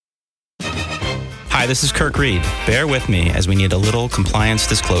Hi, this is Kirk Reed. Bear with me as we need a little compliance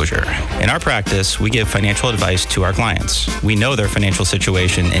disclosure. In our practice, we give financial advice to our clients. We know their financial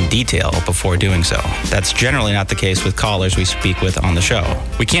situation in detail before doing so. That's generally not the case with callers we speak with on the show.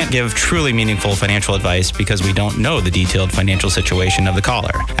 We can't give truly meaningful financial advice because we don't know the detailed financial situation of the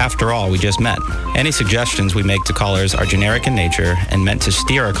caller. After all, we just met. Any suggestions we make to callers are generic in nature and meant to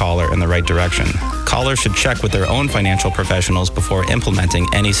steer a caller in the right direction. Callers should check with their own financial professionals before implementing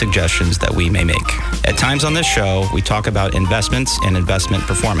any suggestions that we may make. At times on this show, we talk about investments and investment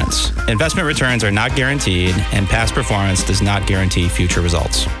performance. Investment returns are not guaranteed, and past performance does not guarantee future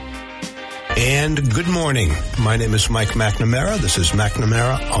results. And good morning. My name is Mike McNamara. This is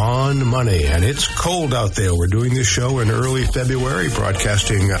McNamara on Money, and it's cold out there. We're doing this show in early February,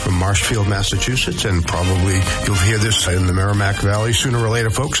 broadcasting from Marshfield, Massachusetts, and probably you'll hear this in the Merrimack Valley sooner or later,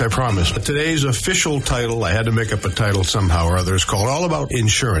 folks, I promise. But today's official title, I had to make up a title somehow or other, is called All About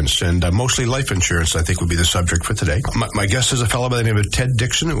Insurance, and mostly life insurance, I think, would be the subject for today. My guest is a fellow by the name of Ted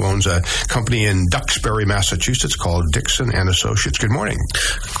Dixon, who owns a company in Duxbury, Massachusetts called Dixon & Associates. Good morning.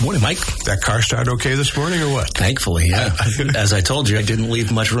 Good morning, Mike. That car start okay this morning or what? Thankfully, yeah. As I told you, I didn't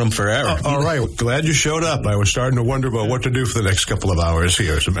leave much room for error. All right. Glad you showed up. I was starting to wonder about what to do for the next couple of hours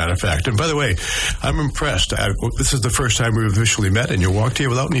here, as a matter of fact. And by the way, I'm impressed. This is the first time we've officially met, and you walked here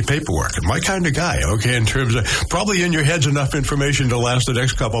without any paperwork. And my kind of guy, okay, in terms of probably in your head's enough information to last the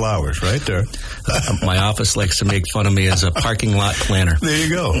next couple hours, right there. My office likes to make fun of me as a parking lot planner. There you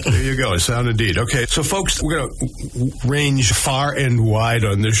go. There you go. Sound indeed. Okay, so folks, we're going to range far and wide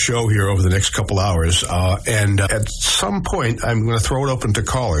on this show here over the next couple hours, and at some point I'm going to throw it open to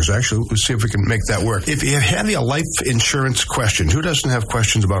callers. Actually, we'll see if we can make that work. If you have a life insurance question, who doesn't have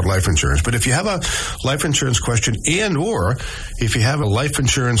questions about life insurance? But if you have a life insurance question, and or if you have a life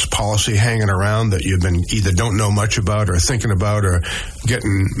insurance policy hanging around that you've been either don't know much about or thinking about or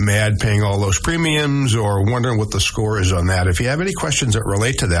getting mad paying all those premiums or wondering what the score is on that, if you have any questions that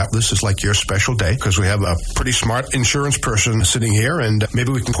relate to that, this is like your special day because we have a pretty smart insurance person sitting here, and maybe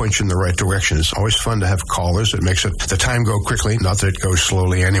we can point you in the right direction. It's always fun to have callers. It makes the time go quickly. Not that it goes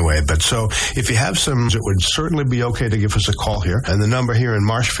slowly anyway. But so if you have some, it would certainly be okay to give us a call here. And the number here in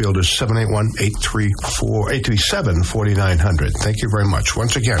Marshfield is 781-837-4900. Thank you very much.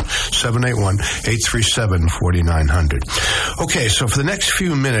 Once again, 781-837-4900. Okay, so for the next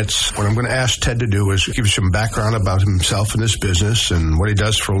few minutes, what I'm going to ask Ted to do is give you some background about himself and his business and what he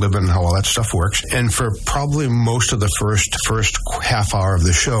does for a living and how all that stuff works. And for probably most of the first half hour of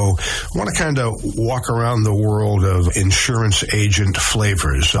the show, I want to kind of walk around the world of insurance agent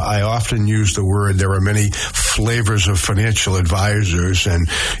flavors. I often use the word, there are many flavors of financial advisors, and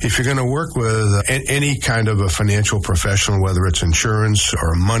if you're going to work with any kind of a financial professional, whether it's insurance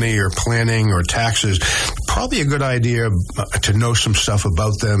or money or planning or taxes, probably a good idea to know some stuff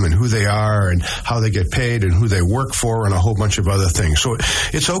about them and who they are and how they get paid and who they work for and a whole bunch of other things. So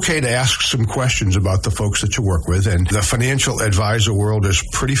it's okay to ask some questions about the folks that you work with, and the financial advisor world is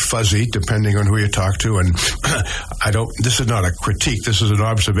pretty fuzzy depending on who you talk to, and this is not a critique, this is an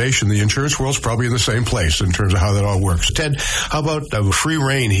observation. The insurance world's probably in the same place in terms of how that all works. Ted, how about free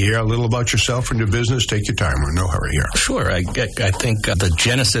reign here, a little about yourself and your business? Take your time, we're in no hurry here. Sure. I think the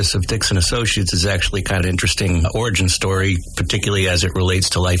genesis of Dixon Associates is actually kind of an interesting origin story, particularly as it relates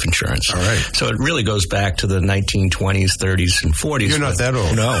to life insurance. All right. So it really goes back to the 1920s, 30s, and 40s. You're not that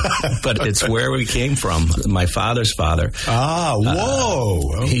old. No, but it's where we came from. My father's father.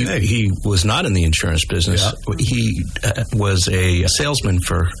 Whoa. Okay. He was not in the insurance business. Yeah. He was a salesman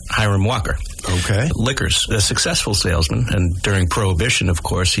for Hiram Walker. Okay. Liquors, a successful salesman. And during Prohibition, of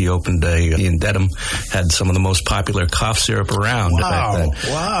course, he opened he in Dedham had some of the most popular cough syrup around back then.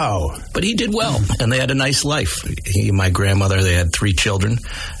 Wow. But he did well, and they had a nice life. He and my grandmother, they had 3 children.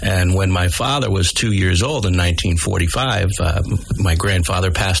 And when my father was 2 years old in 1945, my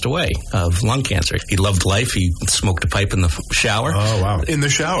grandfather passed away of lung cancer. He loved life. He smoked a pipe in the shower. Oh, wow. In the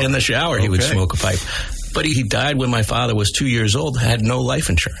shower? In the shower, he would smoke a pipe. But he died when my father was 2 years old, had no life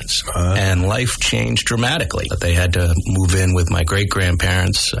insurance. And life changed dramatically. They had to move in with my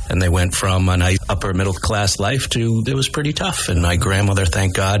great-grandparents, and they went from a nice upper-middle-class life to it was pretty tough. And my grandmother,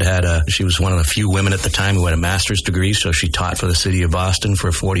 thank God, she was one of the few women at the time who had a master's degree, so she taught for the city of Boston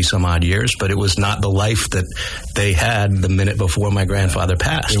for 40-some-odd years. But it was not the life that they had the minute before my grandfather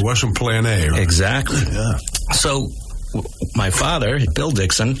passed. It wasn't plan A. Right? Exactly. Yeah. So my father, Bill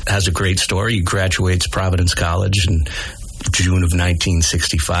Dixon, has a great story. He graduates Providence College and June of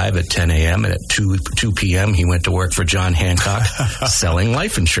 1965 at 10 a.m. and at 2 p.m. he went to work for John Hancock selling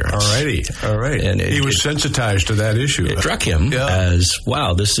life insurance. All right. And he was sensitized to that issue. It struck him as,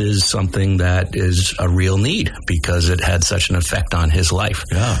 wow, this is something that is a real need because it had such an effect on his life.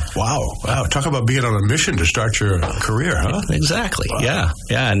 Yeah. Wow. Talk about being on a mission to start your career, huh? Exactly. Wow. Yeah.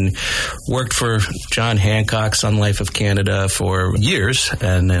 And worked for John Hancock, Sun Life of Canada for years.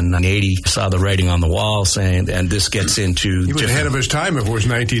 And then in 80, saw the writing on the wall saying, and this gets into... He was ahead of his time. If it was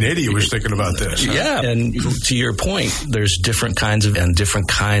 1980, he was thinking about this. Huh? Yeah. And to your point, there's different kinds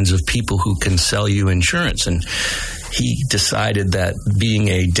of people who can sell you insurance. And he decided that being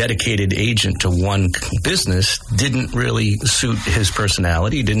a dedicated agent to one business didn't really suit his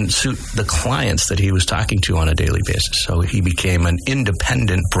personality, didn't suit the clients that he was talking to on a daily basis. So he became an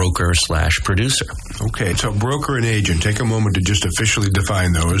independent broker/producer. Okay, so broker and agent. Take a moment to just officially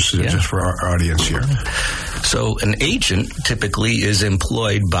define those, just for our audience here. So an agent typically is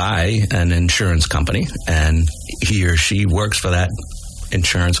employed by an insurance company, and he or she works for that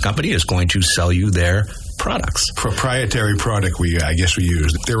insurance company, is going to sell you their products. Proprietary product, I guess we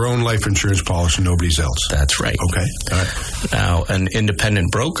use. Their own life insurance policy, nobody's else. That's right. Okay. All right. Now, an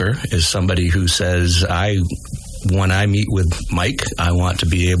independent broker is somebody who says, when I meet with Mike, I want to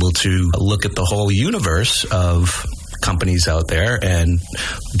be able to look at the whole universe of companies out there and,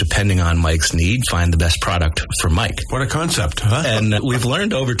 depending on Mike's need, find the best product for Mike. What a concept, huh? And we've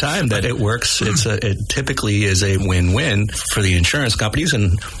learned over time that it works. It typically is a win-win for the insurance companies,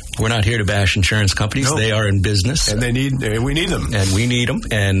 and we're not here to bash insurance companies. No. They are in business. And we need them. And we need them.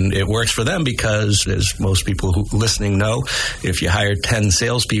 And it works for them because, as most people who listening know, if you hire 10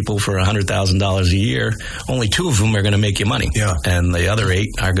 salespeople for $100,000 a year, only 2 of them are going to make you money. Yeah. And the other 8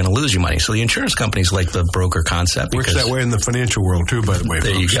 are going to lose you money. So the insurance companies like the broker concept. Works that way in the financial world, too, by the way.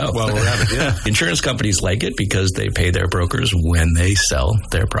 There folks. You go. Well, we're at it, yeah. Insurance companies like it because they pay their brokers when they sell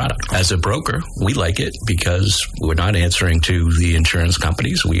their product. As a broker, we like it because we're not answering to the insurance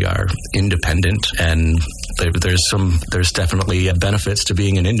companies. We are independent, and there's definitely benefits to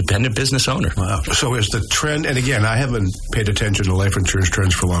being an independent business owner. Wow. So is the trend, and again, I haven't paid attention to life insurance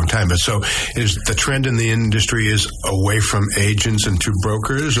trends for a long time, but so is the trend in the industry is away from agents and to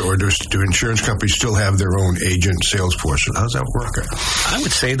brokers, or do insurance companies still have their own agent sales force? How does that work? I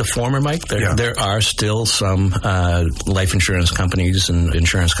would say the former, Mike. There are still some life insurance companies and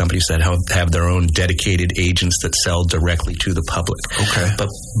insurance companies that have their own dedicated agents that sell directly to the public. Okay. But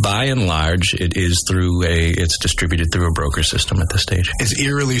by and large, it's distributed through a broker system at this stage. It's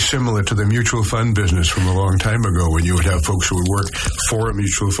eerily similar to the mutual fund business from a long time ago, when you would have folks who would work for a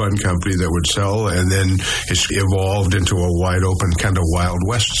mutual fund company that would sell, and then it's evolved into a wide open kind of Wild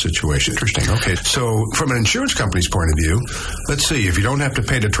West situation. Interesting. Okay. So from an insurance company's point of view, let's see, if you don't have to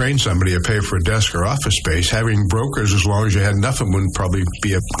pay to train somebody or pay for a desk or office space, having brokers, as long as you had enough of them, would probably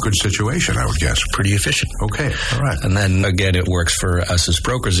be a good situation, I would guess. Pretty efficient. Okay. All right. And then again, it works for us as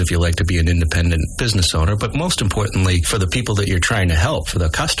brokers if you like to be an independent business owner, but most importantly, for the people that you're trying to help, for the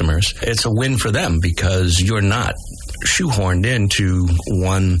customers, it's a win for them because you're not shoehorned into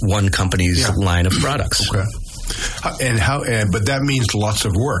one company's line of products. Okay. But that means lots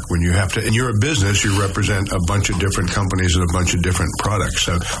of work when you have to, and you're a business, you represent a bunch of different companies and a bunch of different products.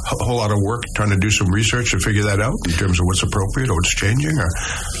 So a whole lot of work trying to do some research to figure that out in terms of what's appropriate or what's changing, or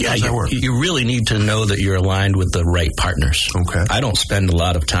how does that work? You really need to know that you're aligned with the right partners. Okay. I don't spend a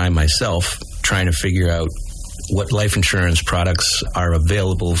lot of time myself trying to figure out what life insurance products are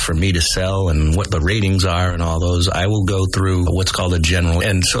available for me to sell and what the ratings are and all those. I will go through what's called a general.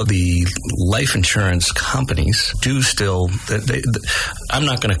 And so the life insurance companies do still, I'm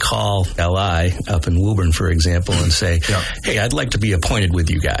not going to call LI up in Woburn, for example, and say, hey, I'd like to be appointed with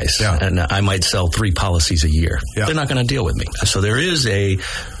you guys. Yeah. And I might sell 3 policies a year. Yeah. They're not going to deal with me. So there is a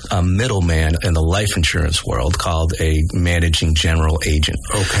middleman in the life insurance world called a managing general agent.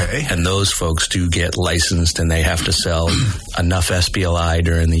 Okay. And those folks do get licensed, and they have to sell enough SPLI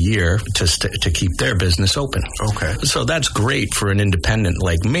during the year to keep their business open. Okay. So that's great for an independent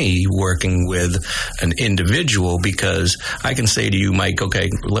like me working with an individual, because I can say to you, Mike, okay,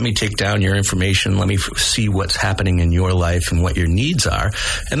 let me take down your information. Let me see what's happening in your life and what your needs are.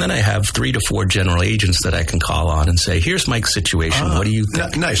 And then I have 3 to 4 general agents that I can call on and say, here's Mike's situation. What do you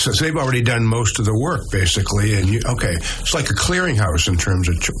think? Nice. so they've already done most of the work, basically. And it's like a clearinghouse in terms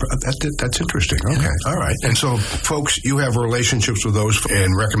of that's interesting. Okay, all right. And so, folks, you have relationships with those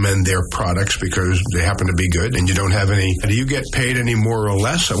and recommend their products because they happen to be good, and you don't have any. Do you get paid any more or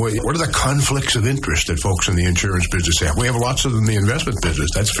less? What are the conflicts of interest that folks in the insurance business have? We have lots of them in the investment business,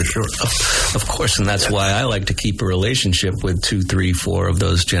 that's for sure. Of course, and that's why I like to keep a relationship with 2, 3, 4 of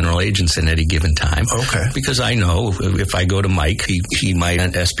those general agents in any given time. Okay. Because I know if I go to Mike, he might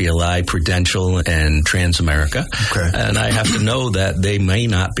at SBLI, Prudential, and Transamerica. Okay. And I have to know that they may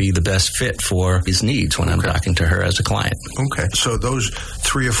not be the best fit for his needs when I'm talking to her as a client. Okay. So those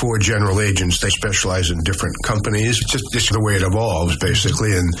 3 or 4 general agents, they specialize in different companies. Just the way it evolves,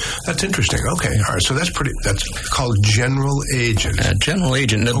 basically. And that's interesting. Okay. All right. So that's called general agent. General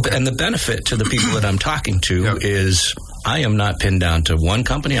agent. And the benefit to the people that I'm talking to is I am not pinned down to one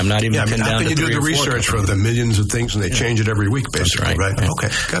company. I'm not even pinned down to 3 or 4 you do the research for the millions of things and they change it every week, basically, right? Yeah. Okay,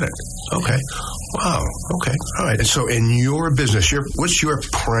 got it. Okay. Wow. Okay. All right. And so in your business, what's your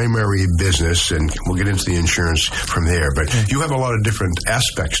primary business? And we'll get into the insurance from there. But you have a lot of different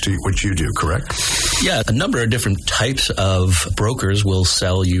aspects to what you do, correct? Yeah. A number of different types of brokers will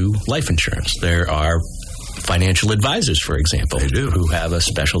sell you life insurance. There are financial advisors, for example, who have a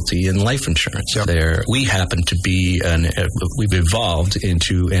specialty in life insurance. Yep. We happen to be we've evolved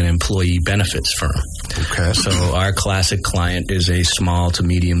into an employee benefits firm. Okay. So our classic client is a small to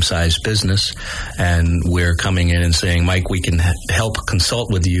medium-sized business, and we're coming in and saying, Mike, we can help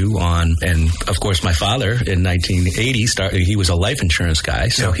consult with you on, and of course my father in 1980 he was a life insurance guy,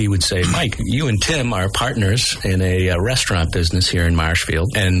 so he would say, Mike, you and Tim are partners in a restaurant business here in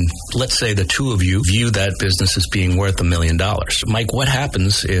Marshfield, and let's say the two of you view that business as being worth $1 million. Mike, what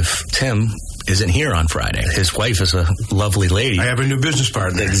happens if Tim isn't here on Friday? His wife is a lovely lady. I have a new business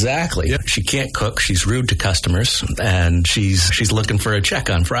partner. Exactly. Yep. She can't cook. She's rude to customers, and she's looking for a check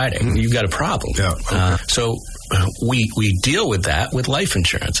on Friday. You've got a problem. Yeah. Okay. So we deal with that with life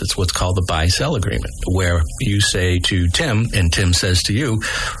insurance. It's what's called the buy-sell agreement, where you say to Tim, and Tim says to you,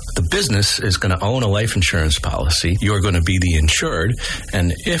 the business is going to own a life insurance policy. You're going to be the insured.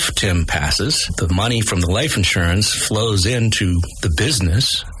 And if Tim passes, the money from the life insurance flows into the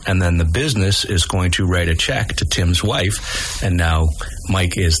business, and then the business is going to write a check to Tim's wife, and now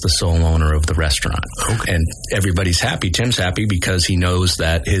Mike is the sole owner of the restaurant. Okay. And everybody's happy. Tim's happy because he knows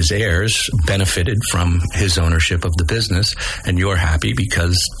that his heirs benefited from his ownership of the business, and you're happy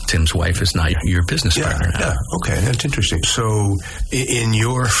because Tim's wife is not your business partner now. Yeah, okay, that's interesting. So in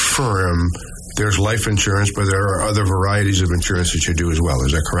your firm, there's life insurance, but there are other varieties of insurance that you do as well.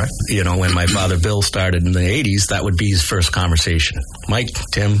 Is that correct? You know, when my father Bill started in the 80s, that would be his first conversation. Mike,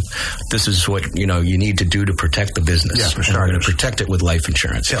 Tim, this is what, you need to do to protect the business. Yeah, for starters. We're going to protect it with life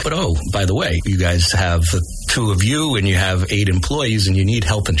insurance. Yeah. But, by the way, you guys have the 2 of you and you have 8 employees and you need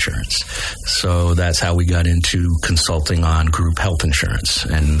health insurance. So that's how we got into consulting on group health insurance.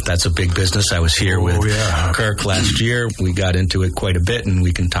 And that's a big business. I was here with Kirk last year. We got into it quite a bit, and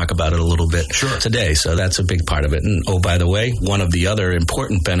we can talk about it a little bit today. So that's a big part of it. And by the way, one of the other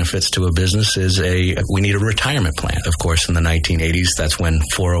important benefits to a business is we need a retirement plan. Of course, in the 1980s, that's when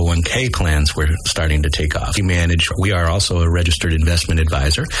 401k plans were starting to take off. We are also a registered investment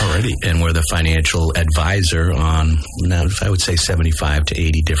advisor. Already. And we're the financial advisor on, now, I would say 75 to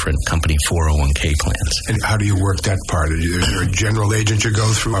 80 different company 401k plans. And how do you work that part? Is there a general agent you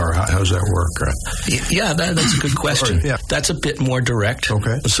go through, or how does that work? Yeah, that's a good question. That's a bit more direct.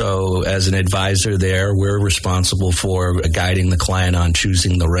 Okay. So as an advisor there, we're responsible for guiding the client on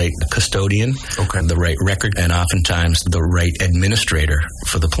choosing the right custodian, the right record, and oftentimes the right administrator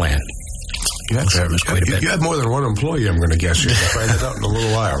for the plan. You have more than one employee, I'm going to guess. You'll find that out in a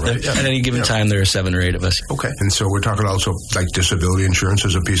little while, right? At any given time, there are 7 or 8 of us. Okay. And so we're talking also like disability insurance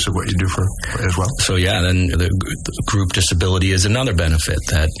is a piece of what you do for as well? So, then the group disability is another benefit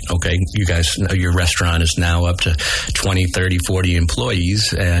that, you guys, your restaurant is now up to 20, 30, 40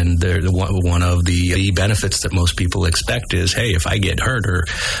 employees, and one of the benefits that most people expect is, hey, if I get hurt or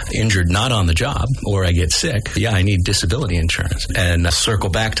injured not on the job, or I get sick, I need disability insurance. And circle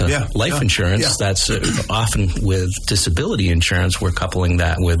back to life insurance. That's often with disability insurance, we're coupling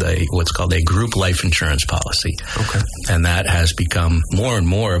that with what's called a group life insurance policy. Okay. And that has become more and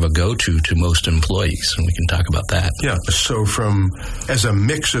more of a go-to to most employees, and we can talk about that. Yeah. So as a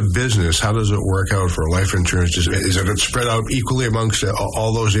mix of business, how does it work out for life insurance? Is it spread out equally amongst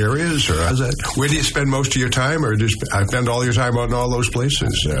all those areas, or where do you spend most of your time, or just spend all your time out in all those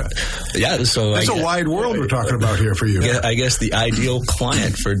places? So it's a wide world we're talking about here for you. I guess the ideal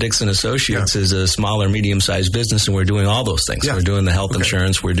client for Dixon Associates is a smaller, medium-sized business, and we're doing all those things. We're doing the health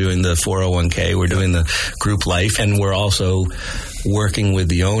insurance, we're doing the 401k, we're doing the group life, and we're also working with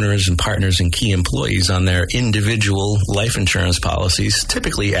the owners and partners and key employees on their individual life insurance policies,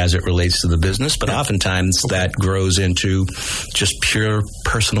 typically as it relates to the business, but oftentimes that grows into just pure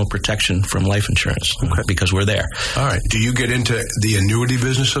personal protection from life insurance because we're there. All right. Do you get into the annuity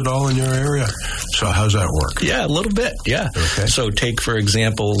business at all in your area? So how's that work? Yeah, a little bit. Yeah. Okay. So take, for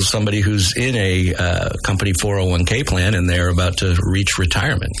example, somebody who's in a company 401k plan and they're about to reach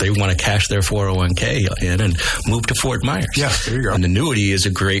retirement. They want to cash their 401k in and move to Fort Myers. Yeah, there you go. An annuity is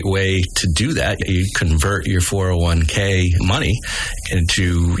a great way to do that. You convert your 401k money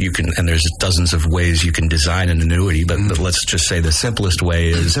into, and there's dozens of ways you can design an annuity, but let's just say the simplest way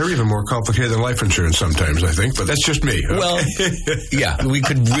is... They're even more complicated than life insurance sometimes, I think, but that's just me. Okay. Well, yeah, we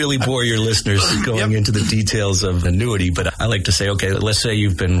could really bore your listeners going into the details of annuity, but I like to say, okay, let's say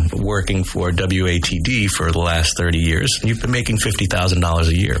you've been working for WATD for the last 30 years, and you've been making $50,000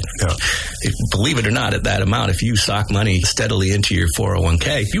 a year. Yeah. Believe it or not, at that amount, if you sock money steadily into your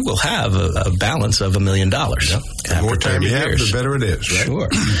 401k, you will have a balance of $1 million. Yep. The more time you have, the better it is, right? Sure.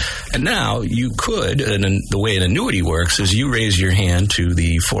 And now you could, and the way an annuity works is you raise your hand to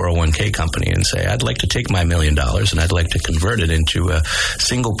the 401k company and say, I'd like to take my $1 million and I'd like to convert it into a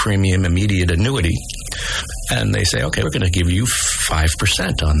single premium immediate annuity. And they say, okay, we're going to give you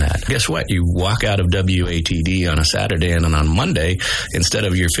 5% on that. Guess what? You walk out of WATD on a Saturday, and on Monday, instead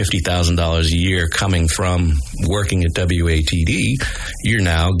of your $50,000 a year coming from working at WATD, you're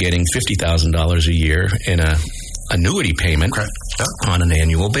now getting $50,000 a year in a annuity payment on an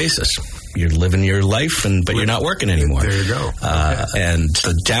annual basis. You're living your life, but you're not working anymore. There you go. And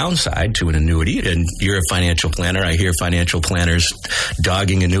the downside to an annuity, and you're a financial planner, I hear financial planners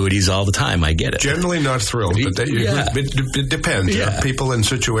dogging annuities all the time. I get it. Generally not thrilled, but it depends. Yeah. There are people in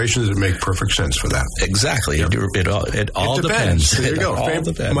situations that make perfect sense for that. Exactly. Yep. It all depends. There you go. It all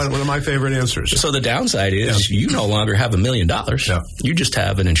depends. One of my favorite answers. So the downside is you no longer have $1 million. Yeah. You just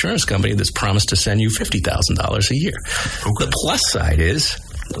have an insurance company that's promised to send you $50,000 a year. Okay. The plus side is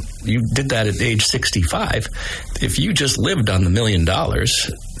you did that at age 65. If you just lived on the $1 million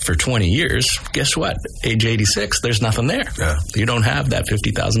for 20 years, guess what? Age 86, there's nothing there. Yeah. You don't have that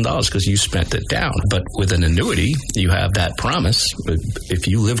 $50,000 because you spent it down. But with an annuity, you have that promise. If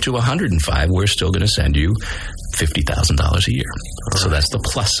you live to 105, we're still going to send you $50,000 a year. So that's the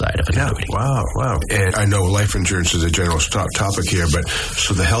plus side of an annuity. Wow. And I know life insurance is a general topic here, but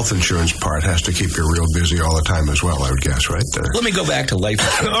so the health insurance part has to keep you real busy all the time as well, I would guess, right? Let me go back to life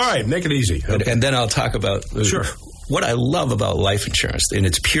insurance. All right, make it easy. Okay. And then I'll talk about... Sure. What I love about life insurance in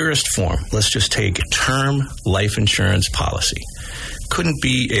its purest form, let's just take a term life insurance policy. Couldn't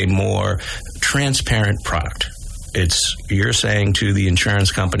be a more transparent product. You're saying to the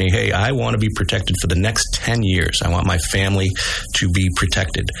insurance company, hey, I want to be protected for the next 10 years. I want my family to be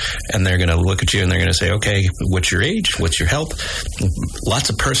protected. And they're going to look at you and they're going to say, okay, what's your age? What's your health? Lots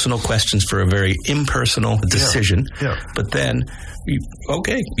of personal questions for a very impersonal decision. Yeah. But then,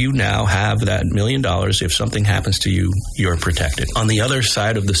 you now have that $1 million. If something happens to you, you're protected. On the other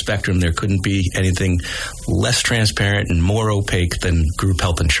side of the spectrum, there couldn't be anything less transparent and more opaque than group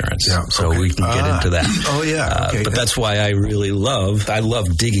health insurance. Yeah, so we can get into that. Oh, yeah. Okay. But that's why I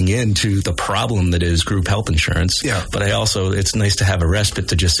love digging into the problem that is group health insurance. Yeah. But it's nice to have a respite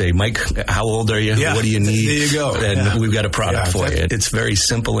to just say, Mike, how old are you? Yeah. What do you need? There you go. And we've got a product for you. It's very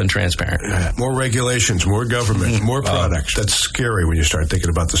simple and transparent. Yeah. More regulations, more government, more products. That's scary when you start thinking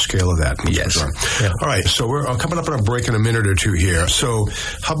about the scale of that. Yes. Yeah. All right. So we're coming up on a break in a minute or two here. So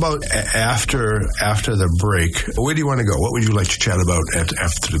how about after the break, where do you want to go? What would you like to chat about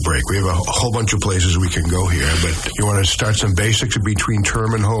after the break? We have a whole bunch of places we can go here, but you want to start some basics between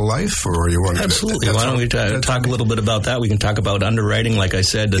term and whole life, or you want to... Absolutely. Why don't we talk a little bit about that? We can talk about underwriting, like I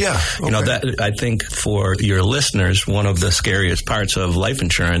said. That I think for your listeners, one of the scariest parts of life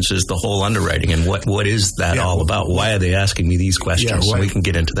insurance is the whole underwriting and what is that all about? Why are they asking me these questions? So we can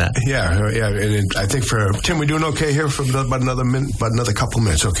get into that. Yeah. And I think for Tim, we're doing okay here for about another couple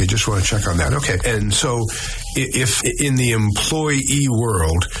minutes. Okay, just want to check on that. Okay. And so if in the employee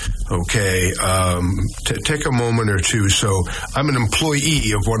world, okay, take a moment or two. So I'm an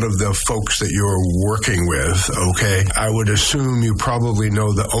employee of one of the folks that you're working with, okay? I would assume you probably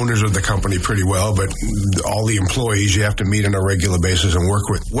know the owners of the company pretty well, but all the employees you have to meet on a regular basis and work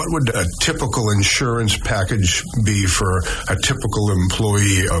with. What would a typical insurance package be for a typical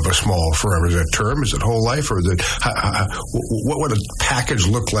employee of a small firm? Is it term? Is it whole life? Or is it, what would a package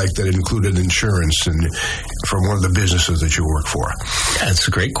look like that included insurance? And from one of the businesses that you work for? Yeah, that's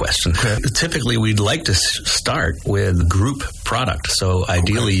a great question. Okay. Typically, we'd like to start with group product. So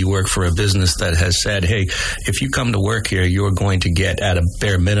ideally, you work for a business that has said, hey, if you come to work here, you're going to get at a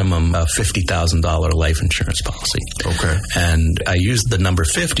bare minimum a $50,000 life insurance policy. Okay. And I used the number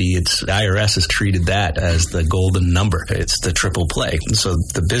 50. The IRS has treated that as the golden number. It's the triple play. So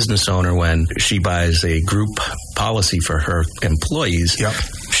the business owner, when she buys a group policy for her employees,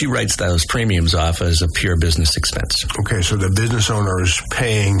 she writes those premiums off as a pure business expense. Okay, so the business owner is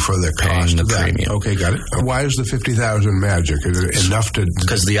paying for the cost of that. Premium. Okay, got it. Why is the $50,000 magic? Is it enough to...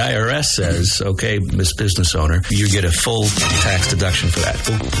 Because the IRS says, okay, Miss Business Owner, you get a full tax deduction for that.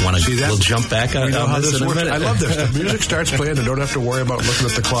 We'll jump back on this in a minute. I love this. The music starts playing and don't have to worry about looking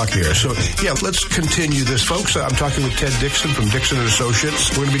at the clock here. So, yeah, let's continue this, folks. I'm talking with Ted Dixon from Dixon & Associates.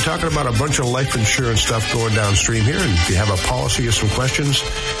 We're going to be talking about a bunch of life insurance stuff going downstream here. And if you have a policy or some questions,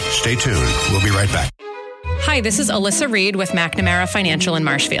 stay tuned. We'll be right back. Hi, this is Alyssa Reed with McNamara Financial in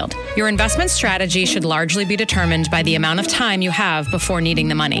Marshfield. Your investment strategy should largely be determined by the amount of time you have before needing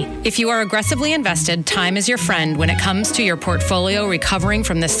the money. If you are aggressively invested, time is your friend when it comes to your portfolio recovering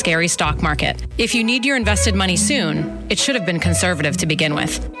from this scary stock market. If you need your invested money soon, it should have been conservative to begin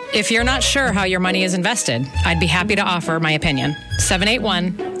with. If you're not sure how your money is invested, I'd be happy to offer my opinion.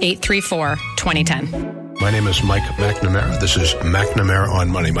 781-834-2010. My name is Mike McNamara. This is McNamara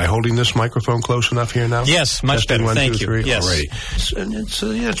on Money. Am I holding this microphone close enough here now? Yes, much better. Thank you. Yes. Alrighty.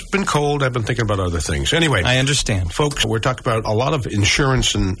 It's been cold. I've been thinking about other things. Anyway. I understand. Folks, we're talking about a lot of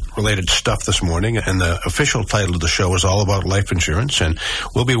insurance and related stuff this morning, and the official title of the show is all about life insurance, and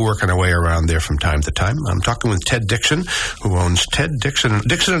we'll be working our way around there from time to time. I'm talking with Ted Dixon, who owns Ted Dixon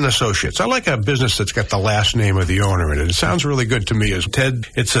 & Associates. I like a business that's got the last name of the owner in it. It sounds really good to me. As Ted,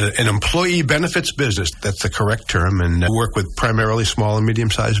 it's an employee benefits business. That's the correct term, and you work with primarily small and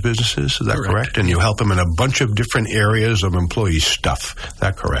medium-sized businesses. Is that correct? And you help them in a bunch of different areas of employee stuff. Is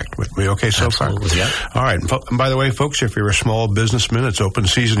that correct? We okay so Absolutely, far? Yeah. All right. And by the way, folks, if you're a small businessman, it's open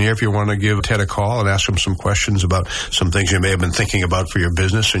season here if you want to give Ted a call and ask him some questions about some things you may have been thinking about for your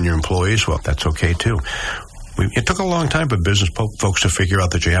business and your employees. Well, that's okay, too. It took a long time for business folks to figure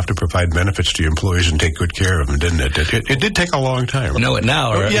out that you have to provide benefits to your employees and take good care of them, didn't it? It did take a long time. You know it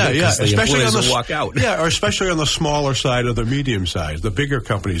now, right? Yeah. Especially on the walk out. Yeah, or especially on the smaller side or the medium size. The bigger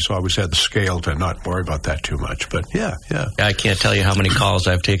companies always had the scale to not worry about that too much. But yeah. I can't tell you how many calls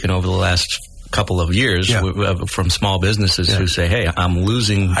I've taken over the last couple of years from small businesses who say, hey, I'm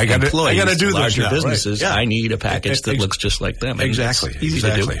losing employees. I got to do larger this now, businesses. Right? Yeah. I need a package that looks just like them. Exactly. Easy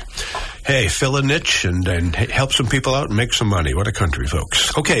to do. Hey, fill a niche and help some people out and make some money. What a country,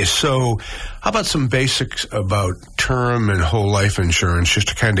 folks. Okay, so how about some basics about term and whole life insurance, just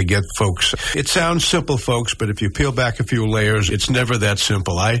to kind of get folks... It sounds simple, folks, but if you peel back a few layers, it's never that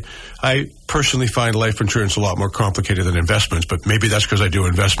simple. I personally find life insurance a lot more complicated than investments, but maybe that's because I do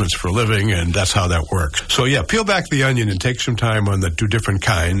investments for a living, and that's how that works. So, yeah, peel back the onion and take some time on the two different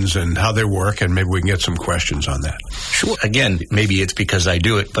kinds and how they work, and maybe we can get some questions on that. Sure. Again, maybe it's because I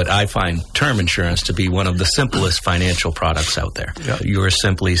do it, but I find term insurance to be one of the simplest financial products out there. Yep. You are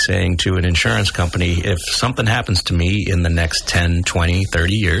simply saying to an insurance company, if something happens to me in the next 10, 20,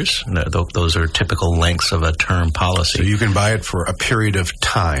 30 years, those are typical lengths of a term policy. So you can buy it for a period of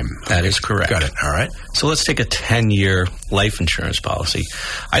time. That is correct. Got it. All right. So let's take a 10-year life insurance policy.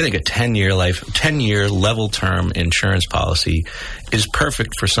 I think a 10-year level term insurance policy is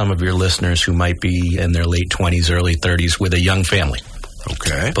perfect for some of your listeners who might be in their late 20s, early 30s with a young family.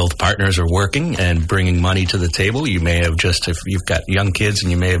 Okay. Both partners are working and bringing money to the table. You may have if you've got young kids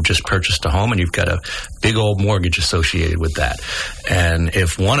and you may have just purchased a home and you've got a big old mortgage associated with that. And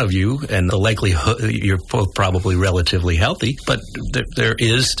if one of you, and the likelihood, you're both probably relatively healthy, but there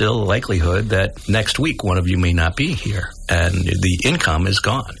is still a likelihood that next week one of you may not be here and the income is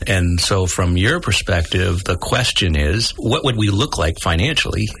gone. And so from your perspective, the question is, what would we look like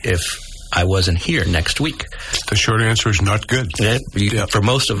financially if I wasn't here next week? The short answer is not good. For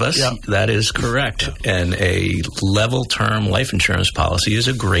most of us, that is correct. And a level term life insurance policy is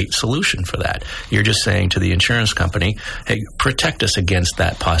a great solution for that. You're just saying to the insurance company, hey, protect us against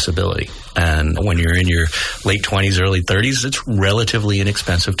that possibility. And when you're in your late 20s, early 30s, it's relatively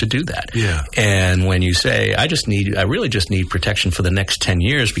inexpensive to do that. Yeah. And when you say, I really just need protection for the next 10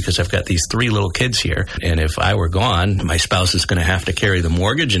 years because I've got these 3 little kids here, and if I were gone, my spouse is going to have to carry the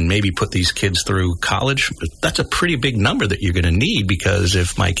mortgage and maybe put these kids through college. That's a pretty big number that you're going to need, because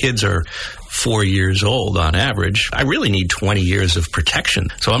if my kids are 4 years old on average, I really need 20 years of protection.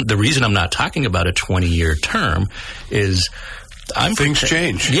 So the reason I'm not talking about a 20-year term is things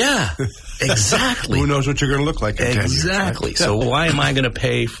change. Yeah. Exactly. Who knows what you're going to look like in 10 years? Exactly. Right? So why am I going to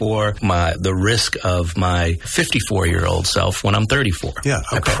pay for the risk of my 54-year-old self when I'm 34? Yeah,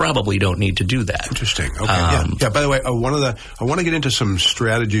 okay. I probably don't need to do that. Interesting. Okay. Yeah. By the way, I want to get into some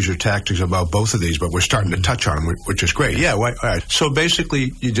strategies or tactics about both of these, but we're starting to touch on them, which is great. Yeah. All right. So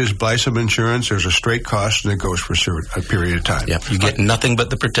basically, you just buy some insurance. There's a straight cost, and it goes for a period of time. Yeah. You get nothing but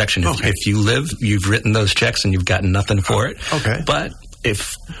the protection. If you live, you've written those checks, and you've gotten nothing for it. Okay. But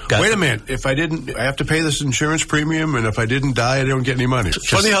wait a minute. If I didn't, I have to pay this insurance premium, and if I didn't die, I don't get any money.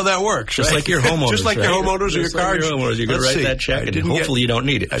 Funny how that works. Just right? like your homeowners. Just like your homeowners or your cars. You're going to write that check, and hopefully you don't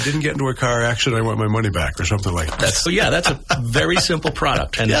need it. I didn't get into a car accident. I want my money back or something like that. That's a very simple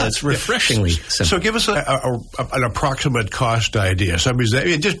product, and it's refreshingly simple. So give us an approximate cost idea. Somebody's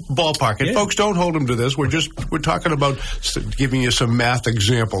just ballpark it. Yeah. Folks, don't hold them to this. We're talking about giving you some math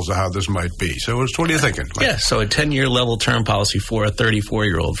examples of how this might be. So what are you thinking? So a 10-year level term policy for a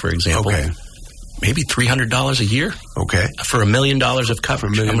 34-year-old, for example. Okay. Maybe $300 a year. Okay. For $1 million of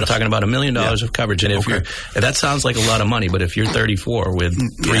coverage. I'm talking about $1 million of coverage. And if that sounds like a lot of money, but if you're 34 with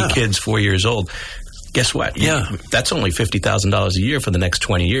 3 kids, 4 years old, guess what? Yeah. That's only $50,000 a year for the next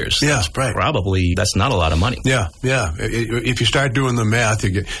 20 years. Yeah, right. That's not a lot of money. Yeah. If you start doing the math,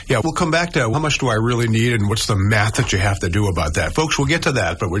 we'll come back to how much do I really need and what's the math that you have to do about that. Folks, we'll get to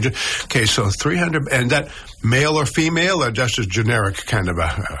that, but so 300, and that male or female or just a generic kind of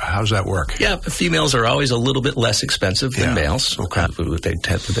how's that work? Yeah, females are always a little bit less expensive than males. Okay. They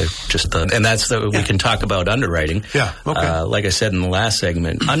just, and that's we can talk about underwriting. Yeah, okay. Like I said in the last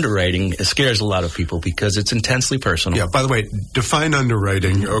segment, underwriting scares a lot of people because it's intensely personal. Yeah, by the way, define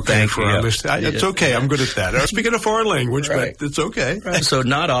underwriting, okay, for our listeners. It's okay, I'm good at that. I'm speaking a foreign language, but it's okay. Right. So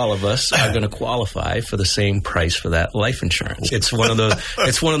not all of us are going to qualify for the same price for that life insurance. It's one of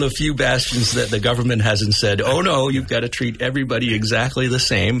the few bastions that the government hasn't said, oh no, you've got to treat everybody exactly the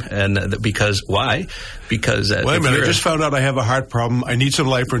same. And because why? Because wait a minute, I just found out I have a heart problem. I need some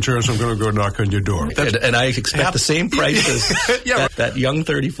life insurance. I'm going to go knock on your door. And I expect the same price as that young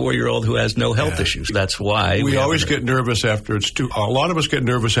 34-year-old who has no health issues. That's why we always get nervous after it's too. A lot of us get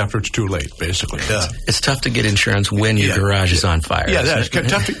nervous after it's too late. Basically, it's tough to get insurance when your garage is on fire. Yeah,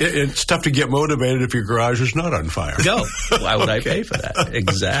 it's tough to get motivated if your garage is not on fire. No, why would I pay for that?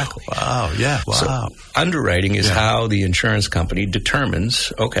 Exactly. Wow. Yeah. Wow. So underwriting is how the insurance company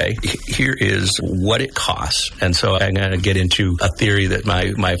determines. Okay, here is what it costs, and so I'm going to get into a theory that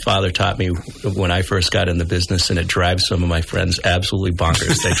my father taught me when I first got in the business, and it drives some of my friends absolutely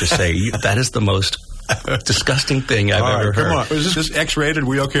bonkers. They just say that is the most disgusting thing I've ever heard. Come on. Is this X-rated?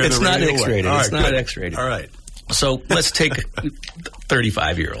 We okay? It's not X-rated. Right, it's not X-rated. All right. So let's take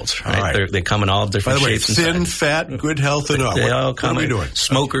 35-year-olds. Right? All right. They come in all different shapes and thin, sizes. fat, good health, and all. They all come what are we in. doing?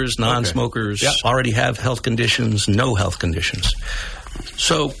 Smokers, non-smokers, already have health conditions, no health conditions.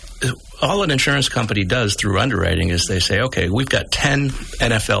 So all an insurance company does through underwriting is they say, okay, we've got 10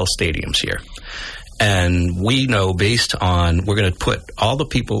 NFL stadiums here. And we know based on, we're going to put all the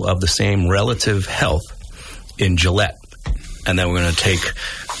people of the same relative health in Gillette. And then we're going to take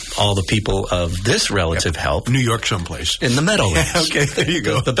all the people of this relative health. New York someplace. In the Meadowlands. Okay, there you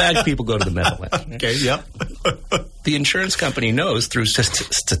go. The bad people go to the Meadowlands. Okay, yep. The insurance company knows through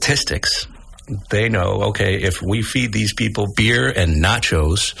statistics, they know, okay, if we feed these people beer and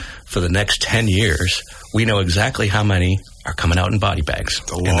nachos for the next 10 years, we know exactly how many are coming out in body bags.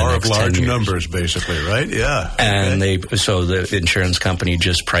 The law of large numbers, basically, right? Yeah. And so the insurance company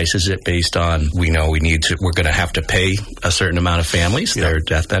just prices it based on, we know we're going to have to pay a certain amount of families their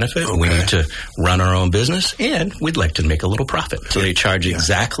death benefit. Okay. We need to run our own business, and we'd like to make a little profit. So they charge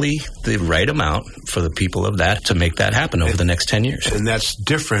exactly the right amount for the people of that to make that happen over the next 10 years. And that's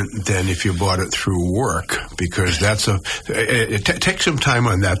different than if you bought it through work, because take some time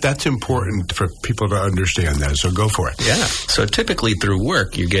on that. That's important for people to understand that. So go for it. Yeah. So typically through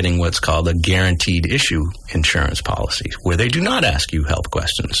work, you're getting what's called a guaranteed issue insurance policy, where they do not ask you health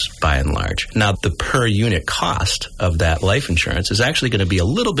questions by and large. Now, the per unit cost of that life insurance is actually going to be a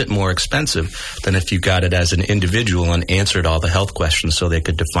little bit more expensive than if you got it as an individual and answered all the health questions so they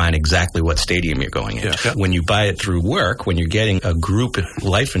could define exactly what stadium you're going in. Yeah. When you buy it through work, when you're getting a group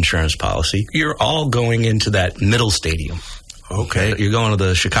life insurance policy, you're all going into that middle stadium. Okay. You're going to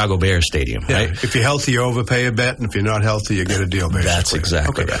the Chicago Bears Stadium, right? If you're healthy, you overpay a bet, and if you're not healthy, you get a deal, basically. That's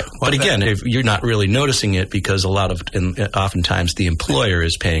exactly right. But again, if you're not really noticing it because oftentimes the employer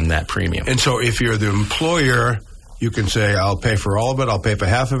is paying that premium. And so if you're the employer, You can say, I'll pay for all of it, I'll pay for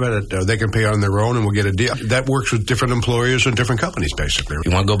half of it, or they can pay on their own and we'll get a deal. That works with different employers and different companies, basically.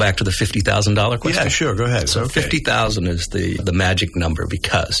 You want to go back to the $50,000 question? Yeah, sure, go ahead. So $50,000 is the magic number,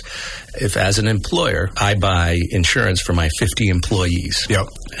 because if as an employer I buy insurance for my 50 employees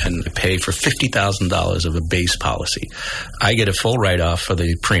and pay for $50,000 of a base policy, I get a full write-off for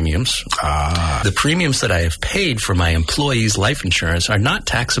the premiums. The premiums that I have paid for my employees' life insurance are not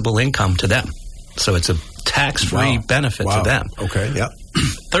taxable income to them. So it's a tax-free benefit to them. Okay, yeah.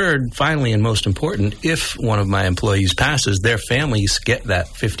 Third, finally, and most important, if one of my employees passes, their families get that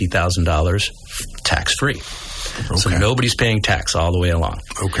 $50,000 tax-free. Okay. So nobody's paying tax all the way along.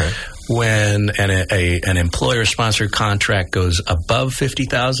 Okay. When an employer-sponsored contract goes above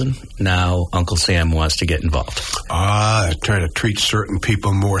 $50,000, now Uncle Sam wants to get involved. Trying to treat certain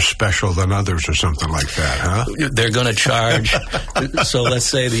people more special than others or something like that, huh? They're going to charge. So let's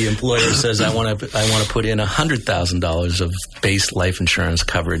say the employer says, I want to put in $100,000 of base life insurance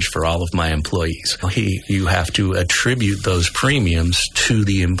coverage for all of my employees. You have to attribute those premiums to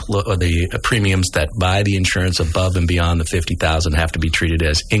the premiums that buy the insurance above and beyond the $50,000 have to be treated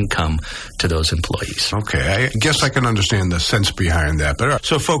as income to those employees. Okay, I guess I can understand the sense behind that. But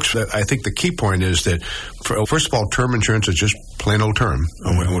so, folks, I think the key point is that, first of all, term insurance is just plain old term.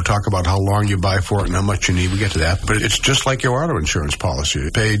 And we'll talk about how long you buy for it and how much you need. We get to that. But it's just like your auto insurance policy.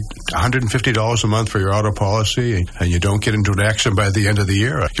 You paid $150 a month for your auto policy, and you don't get into an accident by the end of the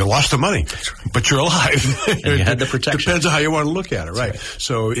year. You lost the money, but you're alive. And you had the protection. Depends on how you want to look at it, right?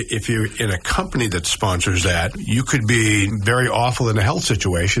 So if you're in a company that sponsors that, you could be very awful in a health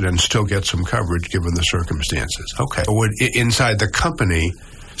situation and still get some coverage given the circumstances. Okay. Inside the company,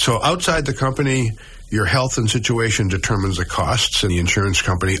 so outside the company, your health and situation determines the costs, and the insurance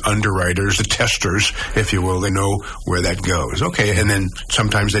company underwriters, the testers, if you will, they know where that goes. Okay, and then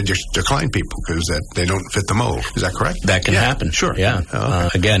sometimes they just decline people because they don't fit the mold. Is that correct? That can happen. Sure. Yeah.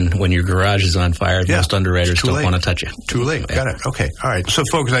 Okay. Again, when your garage is on fire, most underwriters don't want to touch you. Too late. Got it. Okay. All right. So,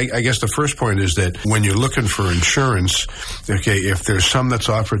 folks, I guess the first point is that when you're looking for insurance, okay, if there's some that's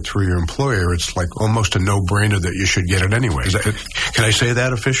offered through your employer, it's like almost a no-brainer that you should get it anyway. Can I say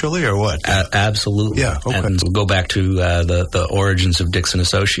that officially or what? Absolutely. Yeah, okay. And we'll go back to the origins of Dixon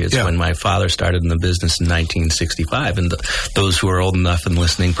Associates when my father started in the business in 1965. And those who are old enough and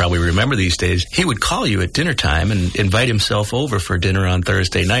listening probably remember these days. He would call you at dinner time and invite himself over for dinner on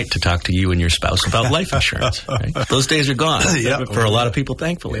Thursday night to talk to you and your spouse about life insurance. Right? Those days are gone for a lot of people,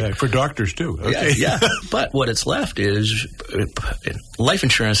 thankfully. Yeah, for doctors, too. Okay. Yeah. But what it's left is life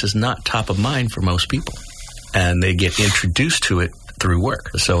insurance is not top of mind for most people. And they get introduced to it through work.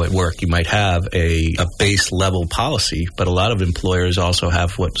 So at work, you might have a base level policy, but a lot of employers also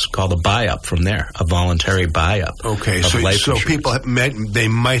have what's called a buy-up from there, a voluntary buy-up. Okay, so people they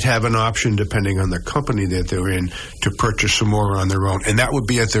might have an option, depending on the company that they're in, to purchase some more on their own, and that would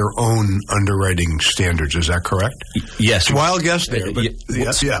be at their own underwriting standards. Is that correct? Yes. Wild guess there, but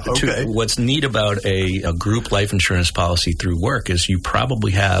okay. What's neat about a group life insurance policy through work is you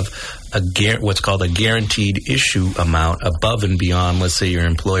probably have what's called a guaranteed issue amount above and beyond. Let's say your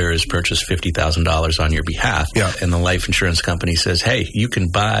employer has purchased $50,000 on your behalf, and the life insurance company says, hey, you can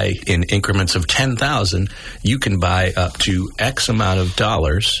buy in increments of $10,000, you can buy up to X amount of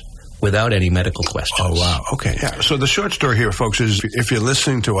dollars without any medical questions. Oh, wow. Okay. Yeah. So the short story here, folks, is if you're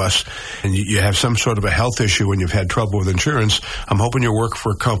listening to us and you have some sort of a health issue and you've had trouble with insurance, I'm hoping you work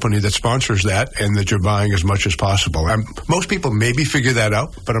for a company that sponsors that and that you're buying as much as possible. Most people maybe figure that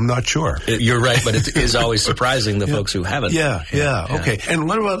out, but I'm not sure. You're right, but it is always surprising the folks who haven't. Yeah. Okay. And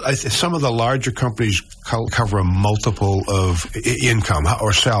what about some of the larger companies cover a multiple of income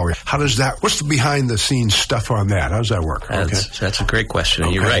or salary? How does that, what's the behind-the-scenes stuff on that? How does that work? That's a great question.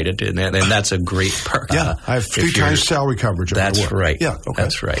 Okay. You're right. And that's a great perk. Yeah, I have 3 times salary coverage. That's right. Yeah, okay.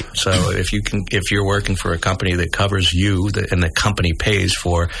 That's right. So if you're working for a company that covers you and the company pays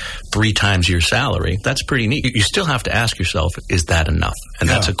for 3 times your salary, that's pretty neat. You still have to ask yourself, is that enough? And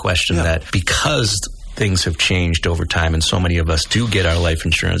that's a question that, because things have changed over time and so many of us do get our life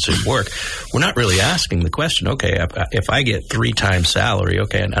insurance at work, we're not really asking the question, okay, if I get 3 times salary,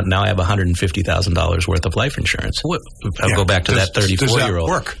 okay, and now I have $150,000 worth of life insurance. I'll go back to that 34-year-old.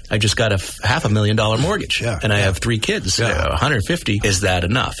 Does that work? I just got a $500,000 mortgage and I have 3 kids. $150,000, is that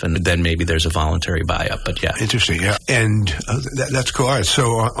enough? And then maybe there's a voluntary buy-up, but Interesting, And that's cool. All right, so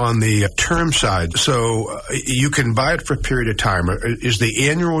on the term side, so you can buy it for a period of time. Is the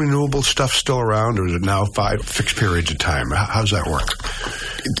annual renewable stuff still around, or is it now 5 fixed periods of time? How does that work?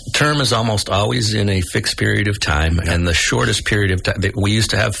 term is almost always in a fixed period of time, and the shortest period of time, we used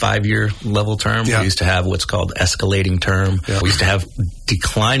to have 5-year level term. We used to have what's called escalating term. We used to have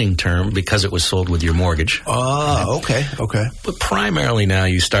declining term because it was sold with your mortgage. Oh, okay. But primarily now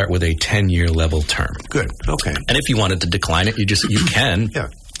you start with a 10-year level term. Good, okay. And if you wanted to decline it, you can.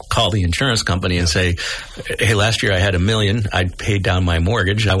 Call the insurance company and say, hey, last year I had $1 million. I paid down my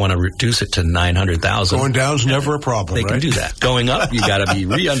mortgage. I want to reduce it to $900,000. Going down's never a problem, They can do that. Going up, you got to be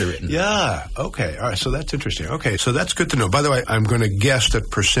re-underwritten. Yeah. Okay. All right. So that's interesting. Okay. So that's good to know. By the way, I'm going to guess that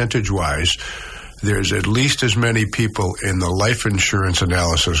percentage-wise, there's at least as many people in the life insurance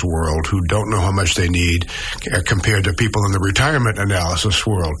analysis world who don't know how much they need compared to people in the retirement analysis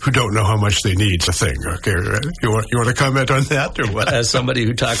world who don't know how much they need. It's a thing. Okay, right? You want to comment on that or what? As somebody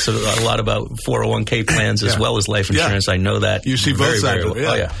who talks a lot about 401k plans as well as life insurance, I know that. You see both sides of it.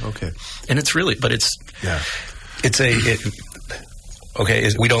 Oh, yeah. Okay. And it's really, but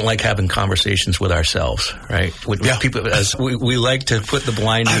we don't like having conversations with ourselves, right? With people, we like to put the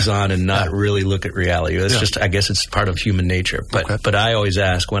blinders on and not really look at reality. That's just, I guess it's part of human nature. But I always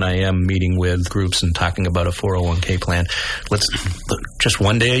ask when I am meeting with groups and talking about a 401k plan, let's just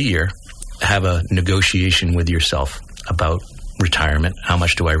one day a year have a negotiation with yourself about retirement. How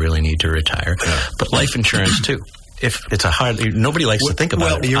much do I really need to retire? But life insurance too. If it's nobody likes to think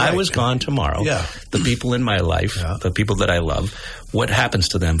about it. I was gone tomorrow. The people in my life, the people that I love, what happens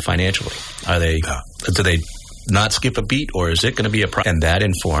to them financially? Do they not skip a beat, or is it going to be a problem? And that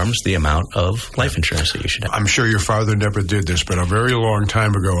informs the amount of life insurance that you should have. I'm sure your father never did this, but a very long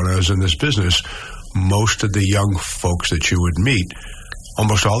time ago when I was in this business, most of the young folks that you would meet,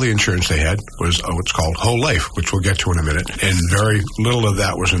 almost all the insurance they had was what's called whole life, which we'll get to in a minute. And very little of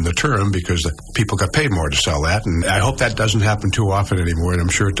that was in the term because the people got paid more to sell that. And I hope that doesn't happen too often anymore. And I'm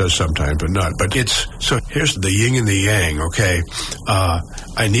sure it does sometimes, but not. But so here's the yin and the yang, okay?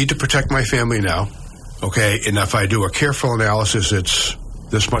 I need to protect my family now, okay? And if I do a careful analysis, it's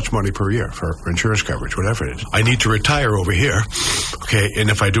this much money per year for insurance coverage, whatever it is. I need to retire over here, okay? And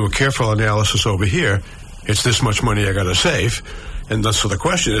if I do a careful analysis over here, it's this much money I got to save. And so the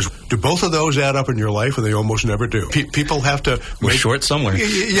question is, do both of those add up in your life? And they almost never do. People have to... We're short somewhere.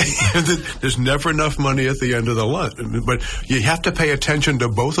 There's never enough money at the end of the line. But you have to pay attention to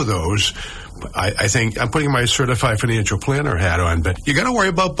both of those. I think I'm putting my certified financial planner hat on, but you got to worry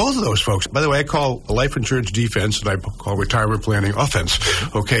about both of those folks. By the way, I call life insurance defense and I call retirement planning offense.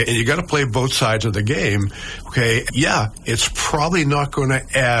 Okay, and you got to play both sides of the game. Okay, yeah, it's probably not going to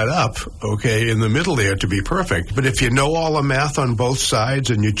add up. Okay, in the middle there to be perfect. But if you know all the math on both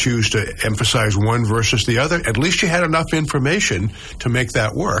sides and you choose to emphasize one versus the other, at least you had enough information to make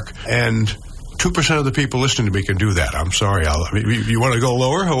that work. And 2% of the people listening to me can do that. I'm sorry. You want to go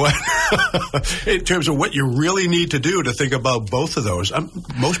lower or what? In terms of what you really need to do to think about both of those.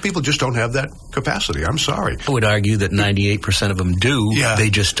 Most people just don't have that capacity. I'm sorry. I would argue that 98% of them do. Yeah.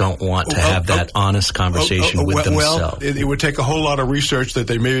 They just don't want to have that honest conversation with themselves. Well, it would take a whole lot of research that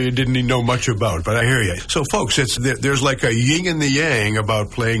they maybe didn't even know much about, but I hear you. So, folks, there's like a yin and the yang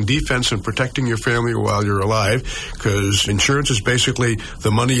about playing defense and protecting your family while you're alive, because insurance is basically the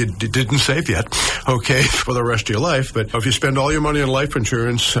money you didn't save yet. Okay, for the rest of your life. But if you spend all your money on life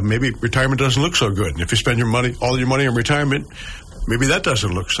insurance, maybe retirement doesn't look so good. And if you spend all your money on retirement, maybe that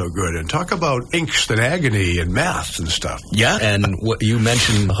doesn't look so good. And talk about angst and agony and math and stuff. Yeah, and what you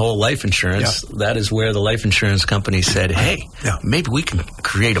mentioned, whole life insurance, that is where the life insurance company said, hey, maybe we can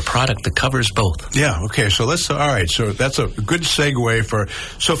create a product that covers both. Yeah, okay, so all right, so that's a good segue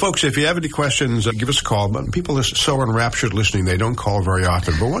so folks, if you have any questions, give us a call. But people are so enraptured listening, they don't call very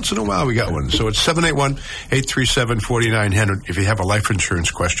often. But once in a while, we got one. So it's 781-837-4900 if you have a life insurance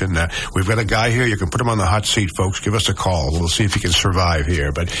question. We've got a guy here. You can put him on the hot seat, folks. Give us a call. We'll see if he can survive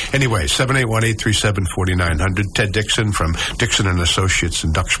here. But anyway, 781-837-4900. Ted Dixon from Dixon & Associates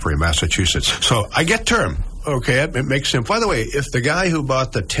in Duxbury, Massachusetts. So I get term. Okay, it makes sense. By the way, if the guy who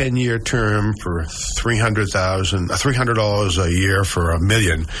bought the 10-year term for $300 a year for $1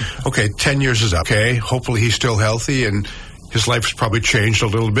 million, okay, 10 years is up. Okay, hopefully he's still healthy and his life's probably changed a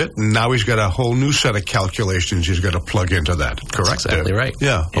little bit, and now he's got a whole new set of calculations he's got to plug into that. Correct? That's exactly right.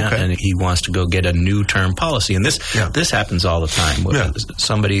 Yeah. Okay. And he wants to go get a new term policy. And this happens all the time.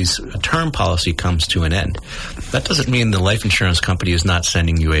 Somebody's term policy comes to an end. That doesn't mean the life insurance company is not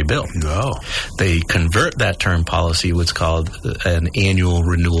sending you a bill. No. They convert that term policy, what's called an annual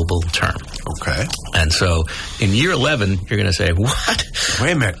renewable term. Okay. And so in year 11, you're going to say, what?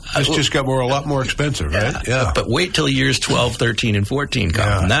 Wait a minute. This just got a lot more expensive, right? Yeah. But wait till years 12 12, 13, and 14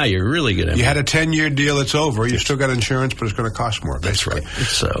 come. Yeah. Now you're really going to... You had a 10-year deal, it's over. You still got insurance, but it's going to cost more, basically.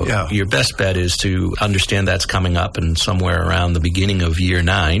 That's right. So your best bet is to understand that's coming up, and somewhere around the beginning of year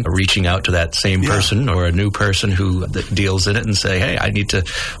 9, reaching out to that same person or a new person who deals in it and say, hey, I need to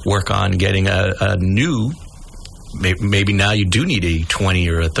work on getting a new... Maybe now you do need a 20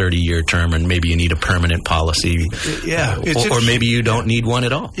 or a 30-year term, and maybe you need a permanent policy. Yeah. Or maybe you don't need one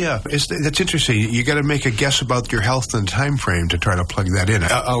at all. Yeah. That's interesting. You got to make a guess about your health and time frame to try to plug that in.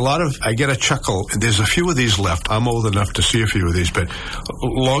 I get a chuckle. There's a few of these left. I'm old enough to see a few of these, but a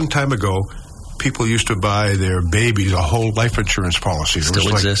long time ago, people used to buy their babies a whole life insurance policy. It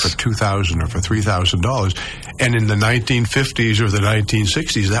Still was exists. like for $2,000 or for $3,000. And in the 1950s or the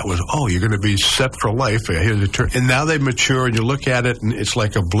 1960s, that was, you're going to be set for life. Here's a term. And now they mature, and you look at it, and it's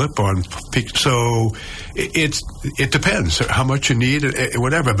like a blip on peak. So it depends how much you need,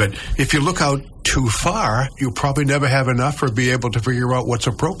 whatever. But if you look out too far, you'll probably never have enough or be able to figure out what's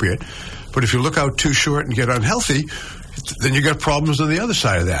appropriate. But if you look out too short and get unhealthy, then you got problems on the other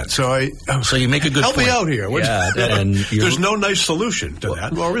side of that. So you make a good help point. me out here. And there's no nice solution to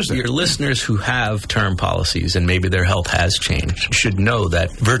that, or is there? Your listeners who have term policies and maybe their health has changed should know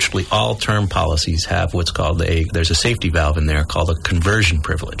that virtually all term policies have what's called there's a safety valve in there called a conversion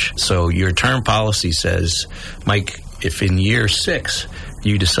privilege. So your term policy says, Mike, if in year 6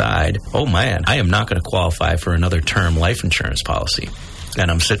 you decide, oh man, I am not going to qualify for another term life insurance policy, and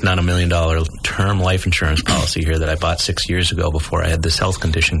I'm sitting on $1 million term life insurance policy here that I bought 6 years ago before I had this health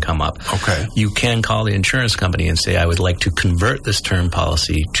condition come up. Okay. You can call the insurance company and say, I would like to convert this term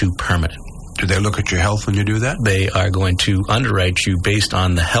policy to permanent. Do they look at your health when you do that? They are going to underwrite you based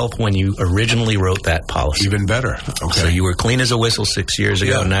on the health when you originally wrote that policy. Even better. Okay. So you were clean as a whistle 6 years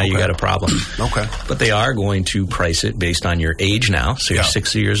ago. Now you got a problem. Okay. But they are going to price it based on your age now. So you're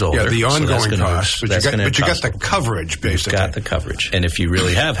 6 years older. Yeah, the ongoing cost. But you got the coverage, basically. You've got the coverage. And if you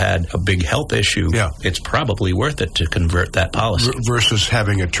really have had a big health issue, it's probably worth it to convert that policy. Versus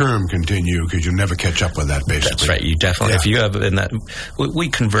having a term continue, because you'll never catch up with that, basically. That's right. You definitely, if you have, we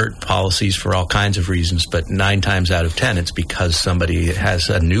convert policies for all kinds of reasons, but 9 times out of 10, it's because somebody has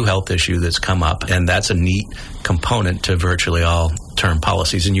a new health issue that's come up, and that's a neat component to virtually all term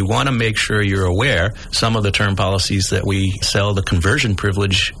policies. And you want to make sure you're aware some of the term policies that we sell, the conversion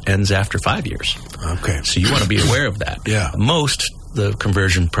privilege ends after 5 years. Okay. So you want to be aware of that. Yeah. Most the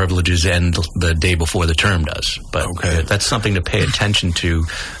conversion privileges end the day before the term does. But that's something to pay attention to.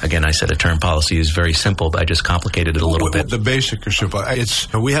 Again, I said a term policy is very simple, but I just complicated it a little bit. The basic is simple.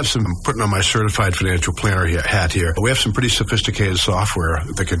 We have some, putting on my certified financial planner hat here, we have some pretty sophisticated software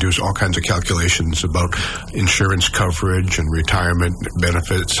that can do all kinds of calculations about insurance coverage and retirement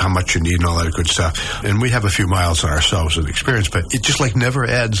benefits, how much you need and all that good stuff. And we have a few miles on ourselves of experience, but it just never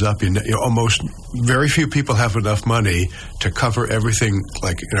adds up. Almost very few people have enough money to cover everything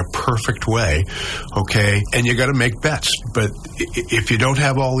in a perfect way, okay? And you got to make bets. But if you don't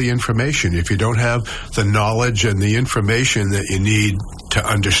have all the information, if you don't have the knowledge and the information that you need to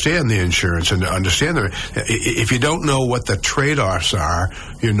understand the insurance and to understand if you don't know what the trade-offs are,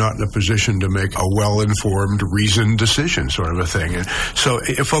 you're not in a position to make a well-informed, reasoned decision, sort of a thing. And so,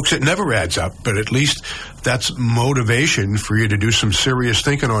 folks, it never adds up, but at least that's motivation for you to do some serious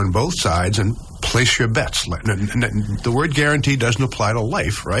thinking on both sides and place your bets. The word guarantee doesn't apply to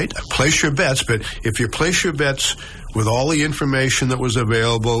life, right? Place your bets, but if you place your bets with all the information that was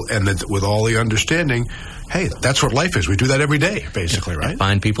available and with all the understanding, hey, that's what life is. We do that every day, basically, right?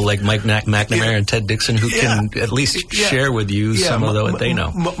 Find people like Mike McNamara and Ted Dixon who can at least share with you some of what they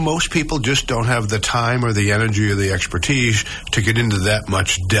know. Most people just don't have the time or the energy or the expertise to get into that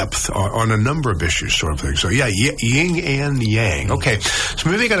much depth on a number of issues, sort of thing. So, yin and yang. Okay, so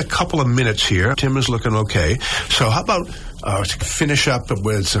maybe I got a couple of minutes here. Tim is looking okay. So how about to finish up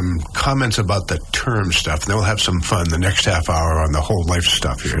with some comments about the term stuff, and then we'll have some fun the next half hour on the whole life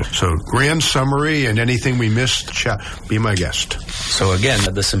stuff here. So grand summary and anything we missed, be my guest. So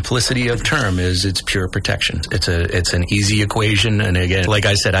again, the simplicity of term is it's pure protection. It's an easy equation, and again, like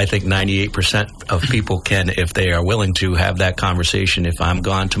I said, I think 98% of people can, if they are willing to, have that conversation. If I'm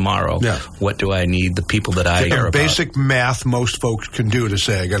gone tomorrow, what do I need the people that I care about? Basic math most folks can do to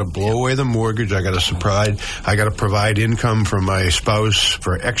say, I got to blow away the mortgage, I got to provide income from my spouse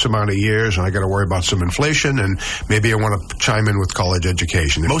for X amount of years, and I got to worry about some inflation, and maybe I want to chime in with college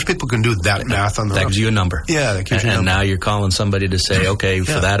education. Most people can do that math on their own. That gives you a number. Yeah, that gives you a number. And now you're calling somebody to say, okay,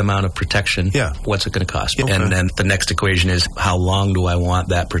 for that amount of protection, what's it going to cost? Okay. And then the next equation is, how long do I want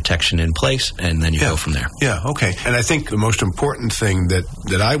that protection in place? And then you go from there. Yeah, okay. And I think the most important thing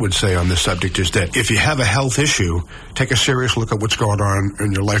that I would say on this subject is that if you have a health issue, take a serious look at what's going on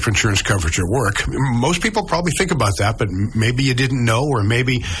in your life insurance coverage at work. Most people probably think about that, but maybe you didn't know, or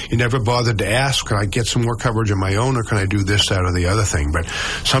maybe you never bothered to ask, can I get some more coverage on my own, or can I do this, that, or the other thing? But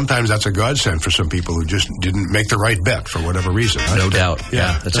sometimes that's a godsend for some people who just didn't make the right bet for whatever reason. Right? No doubt.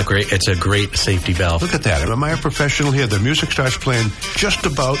 Yeah. It's a great safety valve. Look at that. Am I a professional here? The music starts playing just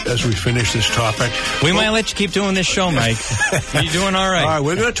about as we finish this topic. We might let you keep doing this show, Mike. You're doing all right. All right,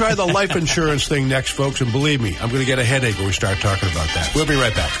 we're going to try the life insurance thing next, folks, and believe me, I'm going to get a headache when we start talking about that. We'll be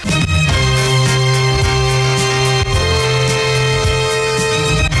right back.